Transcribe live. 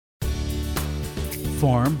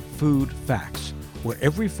Farm Food Facts, where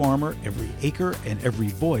every farmer, every acre, and every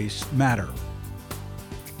voice matter.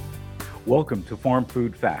 Welcome to Farm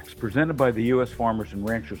Food Facts, presented by the U.S. Farmers and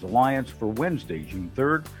Ranchers Alliance for Wednesday, June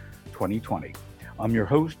 3rd, 2020. I'm your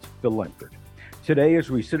host, Bill Langford. Today, as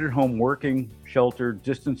we sit at home working, sheltered,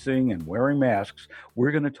 distancing, and wearing masks, we're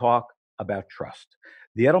going to talk about trust.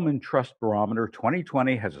 The Edelman Trust Barometer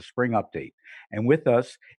 2020 has a spring update, and with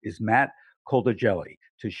us is Matt Coldagelli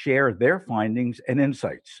to share their findings and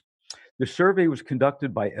insights. The survey was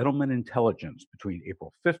conducted by Edelman Intelligence between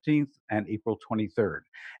April 15th and April 23rd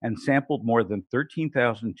and sampled more than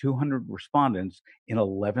 13,200 respondents in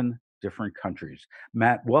 11 different countries.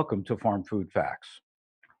 Matt, welcome to Farm Food Facts.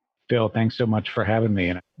 Bill, thanks so much for having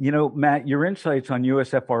me. You know, Matt, your insights on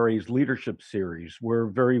USFRA's leadership series were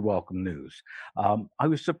very welcome news. I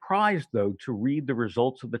was surprised, though, to read the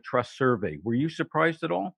results of the Trust survey. Were you surprised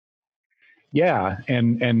at all? Yeah,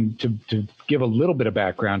 and to give a little bit of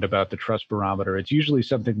background about the Trust Barometer, it's usually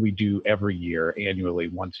something we do every year, annually,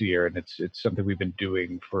 once a year, and it's something we've been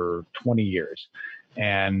doing for 20 years.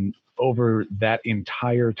 And over that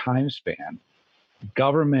entire time span,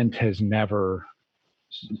 government has never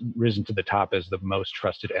risen to the top as the most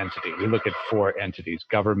trusted entity. We look at four entities: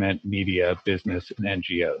 government, media, business, and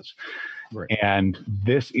NGOs. Right. And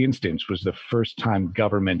this instance was the first time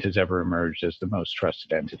government has ever emerged as the most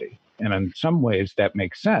trusted entity. And in some ways that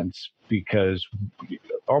makes sense, because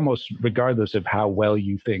almost regardless of how well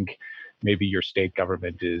you think maybe your state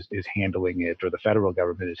government is handling it or the federal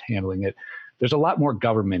government is handling it, there's a lot more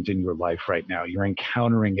government in your life right now. You're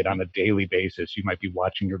encountering it on a daily basis. You might be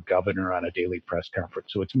watching your governor on a daily press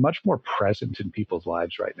conference. So it's much more present in people's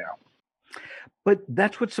lives right now. But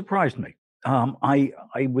that's what surprised me. I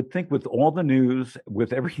would think with all the news,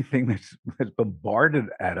 with everything that's bombarded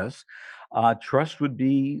at us, trust would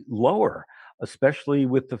be lower, especially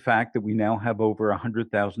with the fact that we now have over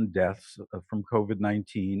 100,000 deaths from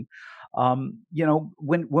COVID-19. You know,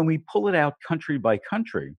 when we pull it out country by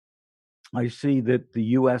country, I see that the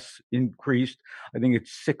U.S. increased, I think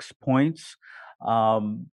it's 6 points.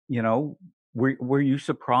 You know, were you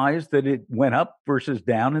surprised that it went up versus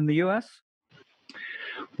down in the U.S.?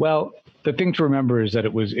 Well, the thing to remember is that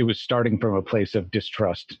it was starting from a place of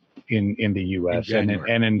distrust in the U.S. and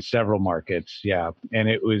in several markets. Yeah, and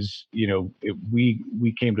it was, you know,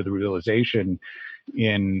 we came to the realization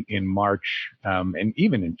in March and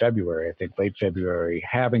even in February, I think late February,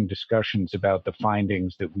 having discussions about the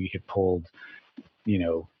findings that we had pulled, you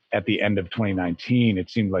know, at the end of 2019. It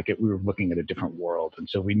seemed like we were looking at a different world, and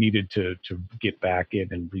so we needed to get back in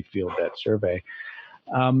and refield that survey.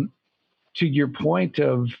 To your point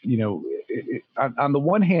of, you know, on the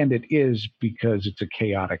one hand, it is because it's a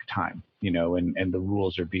chaotic time, you know, and the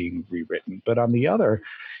rules are being rewritten. But on the other,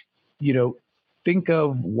 you know, think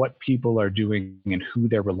of what people are doing and who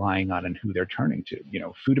they're relying on and who they're turning to. You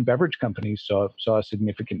know, food and beverage companies saw a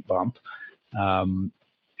significant bump. And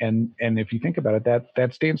if you think about it,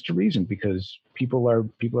 that stands to reason, because people are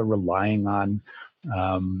relying on,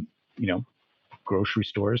 you know, grocery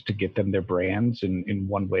stores to get them their brands in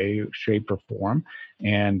one way, shape, or form.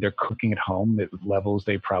 And they're cooking at home at levels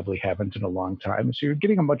they probably haven't in a long time. So you're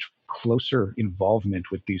getting a much closer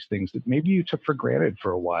involvement with these things that maybe you took for granted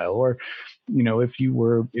for a while. Or, you know, if you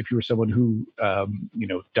were someone who, you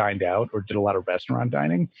know, dined out or did a lot of restaurant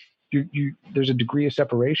dining, there's a degree of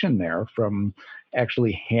separation there from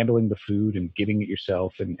actually handling the food and getting it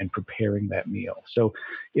yourself and preparing that meal. So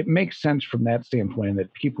it makes sense from that standpoint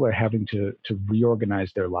that people are having to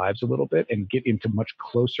reorganize their lives a little bit and get into much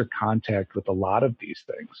closer contact with a lot of these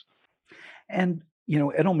things. And, you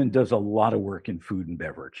know, Edelman does a lot of work in food and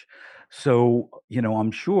beverage. So, you know,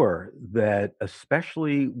 I'm sure that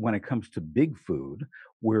especially when it comes to big food,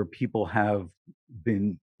 where people have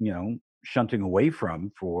been, you know, shunting away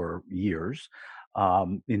from for years,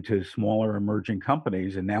 into smaller emerging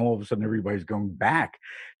companies. And now all of a sudden everybody's going back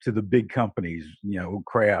to the big companies, you know,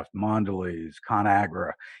 Kraft, Mondelez,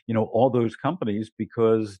 ConAgra, you know, all those companies,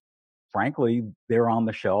 because frankly, they're on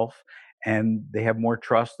the shelf and they have more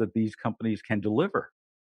trust that these companies can deliver.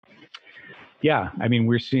 Yeah, I mean,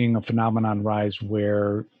 we're seeing a phenomenon rise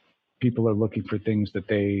where people are looking for things that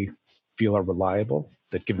they feel are reliable,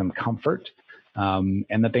 that give them comfort, and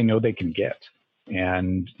that they know they can get.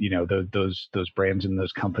 And, you know, those brands and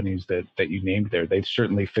those companies that you named there, they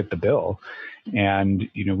certainly fit the bill. And,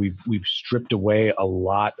 you know, we've stripped away a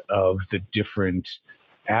lot of the different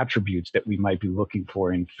attributes that we might be looking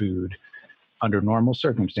for in food under normal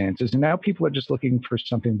circumstances. And now people are just looking for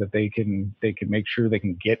something that they can make sure they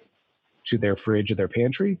can get to their fridge or their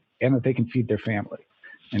pantry, and that they can feed their family.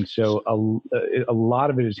 And so a lot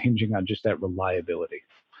of it is hinging on just that reliability.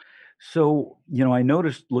 So, I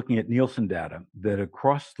noticed looking at Nielsen data that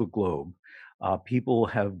across the globe, people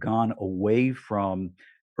have gone away from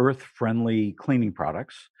earth friendly cleaning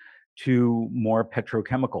products to more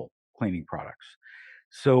petrochemical cleaning products.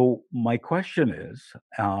 So, my question is,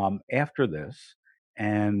 after this,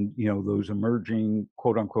 and those emerging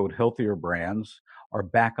quote unquote healthier brands are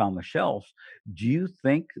back on the shelves, do you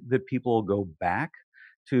think that people will go back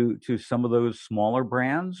to some of those smaller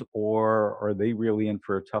brands, or are they really in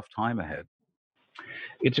for a tough time ahead?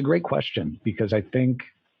 It's a great question because I think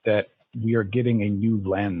that we are getting a new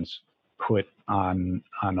lens put on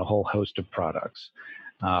a whole host of products,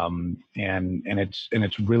 and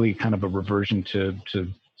it's really kind of a reversion to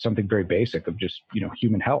something very basic of just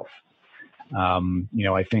human health.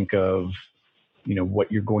 I think of what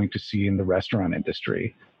you're going to see in the restaurant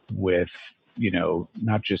industry with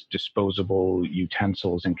not just disposable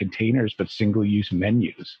utensils and containers but single use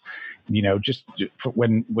menus. Just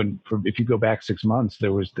if you go back 6 months,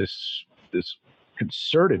 there was this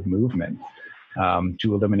concerted movement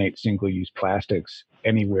to eliminate single use plastics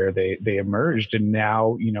anywhere they emerged, and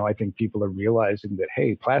now I think people are realizing that,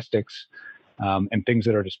 hey, plastics and things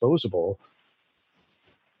that are disposable,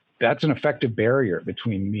 that's an effective barrier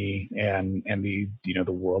between me and the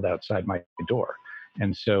world outside my door.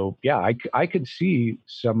 And so, yeah, I could see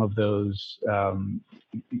some of those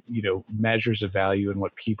measures of value and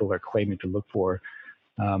what people are claiming to look for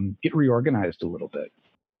get reorganized a little bit.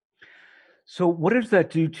 So, what does that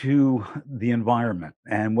do to the environment?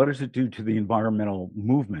 And what does it do to the environmental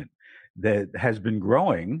movement that has been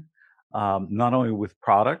growing, not only with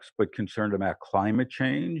products, but concerned about climate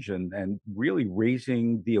change and really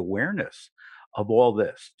raising the awareness of all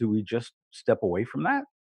this? Do we just step away from that?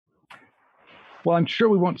 Well, I'm sure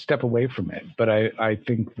we won't step away from it, but I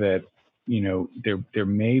think that there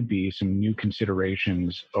may be some new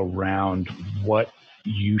considerations around what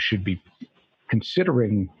you should be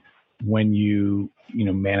considering when you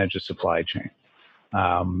manage a supply chain.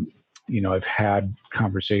 Um, I've had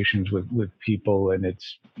conversations with people, and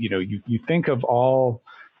it's you think of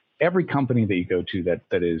every company that you go to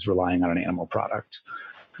that is relying on an animal product.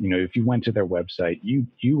 If you went to their website,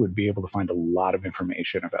 you would be able to find a lot of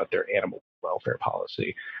information about their animal welfare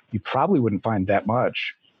policy. You probably wouldn't find that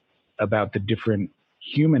much about the different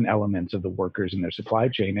human elements of the workers in their supply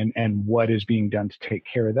chain and what is being done to take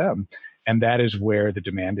care of them. And that is where the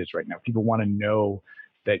demand is right now. People want to know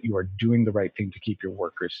that you are doing the right thing to keep your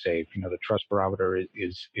workers safe. The trust barometer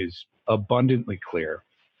is abundantly clear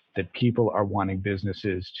that people are wanting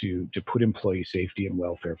businesses to put employee safety and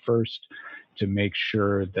welfare first, to make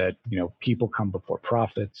sure that people come before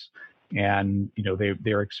profits, and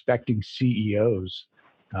they're expecting CEOs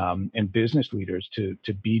and business leaders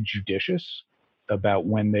to be judicious about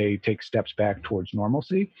when they take steps back towards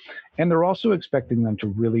normalcy, and they're also expecting them to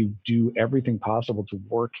really do everything possible to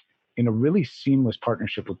work in a really seamless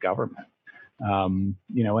partnership with government. And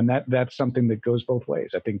that's something that goes both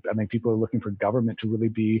ways. I think people are looking for government to really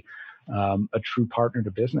be a true partner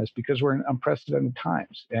to business because we're in unprecedented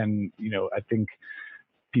times. And I think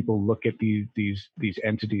people look at these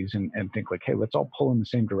entities and think like, hey, let's all pull in the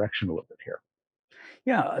same direction a little bit here.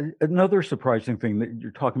 Yeah, another surprising thing that you're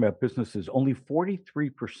talking about businesses, only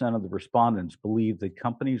 43% of the respondents believe that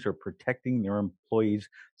companies are protecting their employees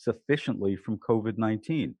sufficiently from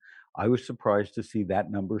COVID-19. I was surprised to see that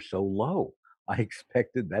number so low. I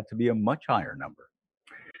expected that to be a much higher number.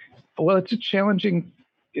 Well, it's a challenge.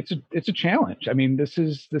 I mean, this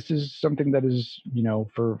is something that is,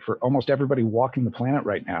 for almost everybody walking the planet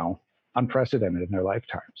right now, unprecedented in their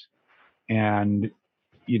lifetimes. And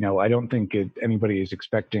I don't think anybody is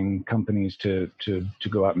expecting companies to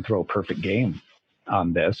go out and throw a perfect game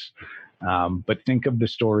on this. But think of the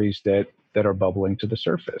stories that are bubbling to the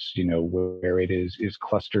surface. Where it is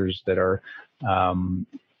clusters that are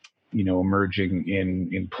emerging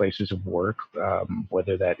in places of work,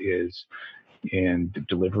 whether that is in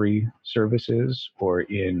delivery services or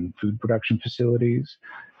in food production facilities.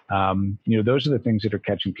 Those are the things that are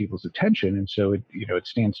catching people's attention, and so it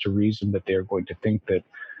stands to reason that they're going to think that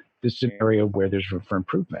this is an area where there's room for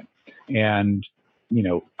improvement. And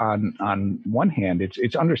on one hand,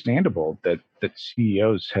 it's understandable that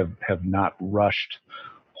CEOs have not rushed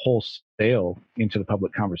wholesale into the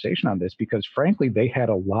public conversation on this because, frankly, they had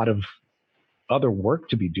a lot of other work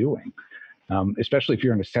to be doing, especially if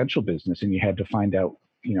you're an essential business and you had to find out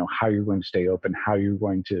how you're going to stay open, how you're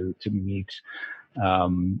going to meet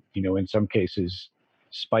in some cases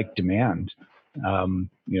spike demand.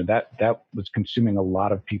 That was consuming a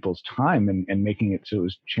lot of people's time and making it so it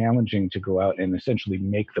was challenging to go out and essentially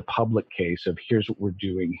make the public case of here's what we're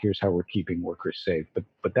doing, here's how we're keeping workers safe.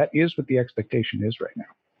 But that is what the expectation is right now.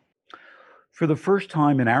 For the first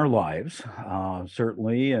time in our lives,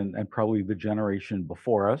 certainly, and probably the generation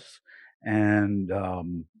before us, and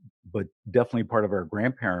but definitely part of our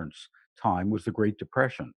grandparents' time was the Great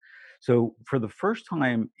Depression. So, for the first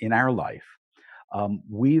time in our life,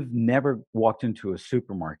 we've never walked into a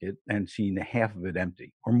supermarket and seen half of it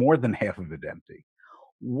empty, or more than half of it empty.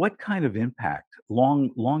 What kind of impact,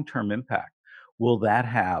 long term impact, will that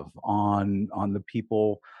have on the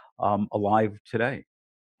people alive today?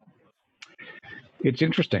 It's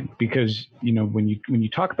interesting because when you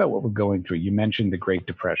talk about what we're going through, you mentioned the Great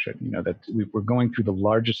Depression. That we're going through the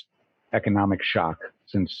largest economic shock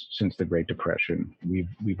since the Great Depression.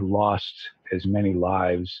 We've lost as many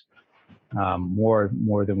lives, more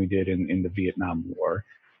than we did in the Vietnam War,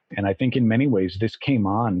 and I think in many ways this came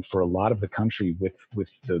on for a lot of the country with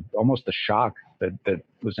the almost the shock that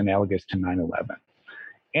was analogous to 9/11.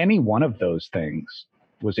 Any one of those things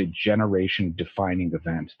was a generation defining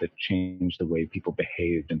event that changed the way people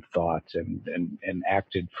behaved and thought and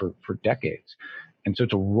acted for decades. And so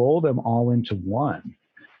to roll them all into one,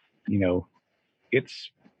 you know,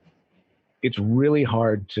 it's really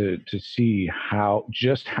hard to see how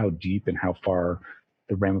deep and how far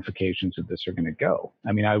the ramifications of this are going to go.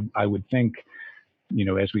 I mean, I would think,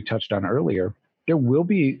 as we touched on earlier, there will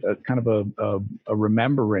be a kind of a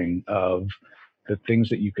remembering of the things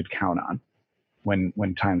that you could count on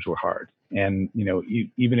when times were hard. And,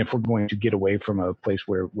 even if we're going to get away from a place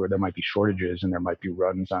where there might be shortages and there might be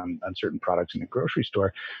runs on certain products in the grocery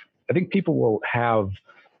store, I think people will have,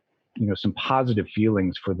 some positive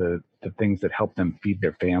feelings for the things that help them feed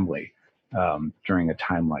their family during a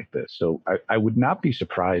time like this. So I would not be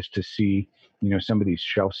surprised to see, some of these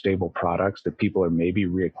shelf-stable products that people are maybe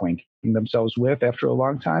reacquainting themselves with after a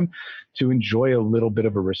long time to enjoy a little bit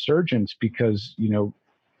of a resurgence because,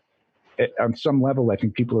 on some level, I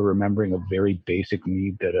think people are remembering a very basic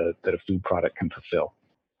need that a food product can fulfill.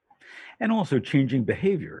 And also changing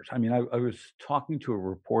behaviors. I mean, I was talking to a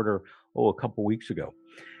reporter, a couple weeks ago,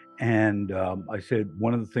 and I said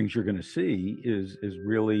one of the things you're going to see is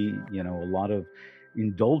really, a lot of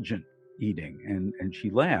indulgent eating. And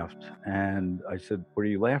she laughed, and I said, "What are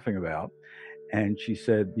you laughing about?" And she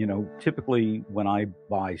said, typically when I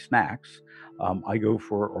buy snacks, I go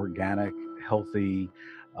for organic, healthy,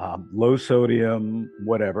 low sodium,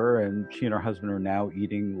 whatever. And she and her husband are now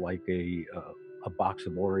eating like a box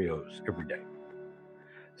of Oreos every day.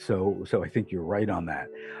 So I think you're right on that.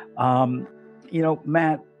 Um,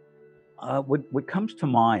 Matt, what comes to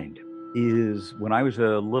mind is when I was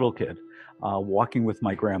a little kid, walking with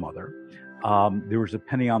my grandmother. There was a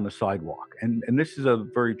penny on the sidewalk, and this is a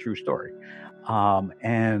very true story.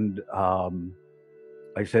 And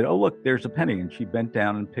I said, "Oh, look, there's a penny," and she bent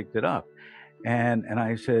down and picked it up. And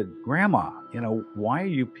I said, "Grandma, why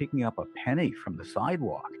are you picking up a penny from the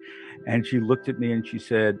sidewalk?" And she looked at me and she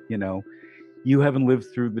said, "You haven't lived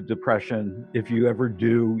through the Depression. If you ever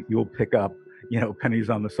do, you'll pick up, pennies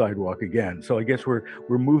on the sidewalk again." So I guess we're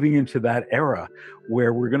moving into that era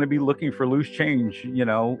where we're going to be looking for loose change,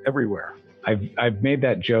 everywhere. I've made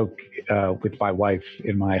that joke with my wife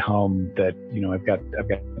in my home that I've got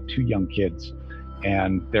 2 young kids,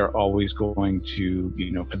 and they're always going to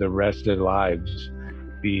for the rest of their lives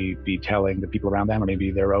be telling the people around them or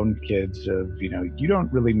maybe their own kids of you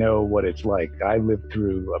don't really know what it's like. I lived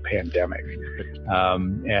through a pandemic,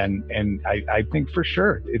 and I think for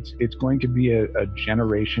sure it's going to be a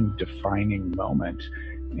generation defining moment,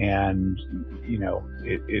 and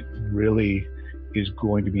it really is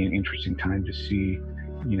going to be an interesting time to see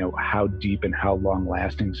how deep and how long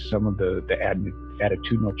lasting some of the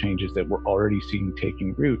attitudinal changes that we're already seeing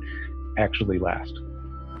taking root actually last.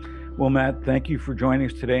 Well, Matt, thank you for joining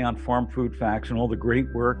us today on Farm Food Facts and all the great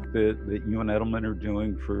work that you and Edelman are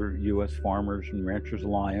doing for U.S. Farmers and Ranchers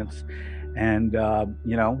Alliance. And,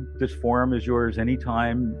 this forum is yours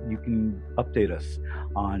anytime you can update us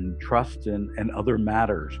on trust and other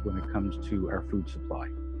matters when it comes to our food supply.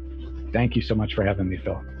 Thank you so much for having me,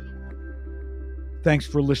 Phil. Thanks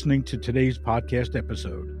for listening to today's podcast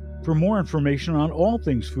episode. For more information on all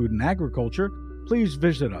things food and agriculture, please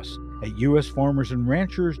visit us at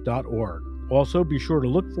usfarmersandranchers.org. Also, be sure to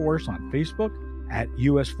look for us on Facebook at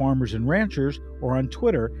US Farmers and Ranchers or on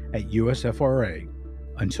Twitter at USFRA.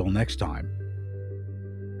 Until next time.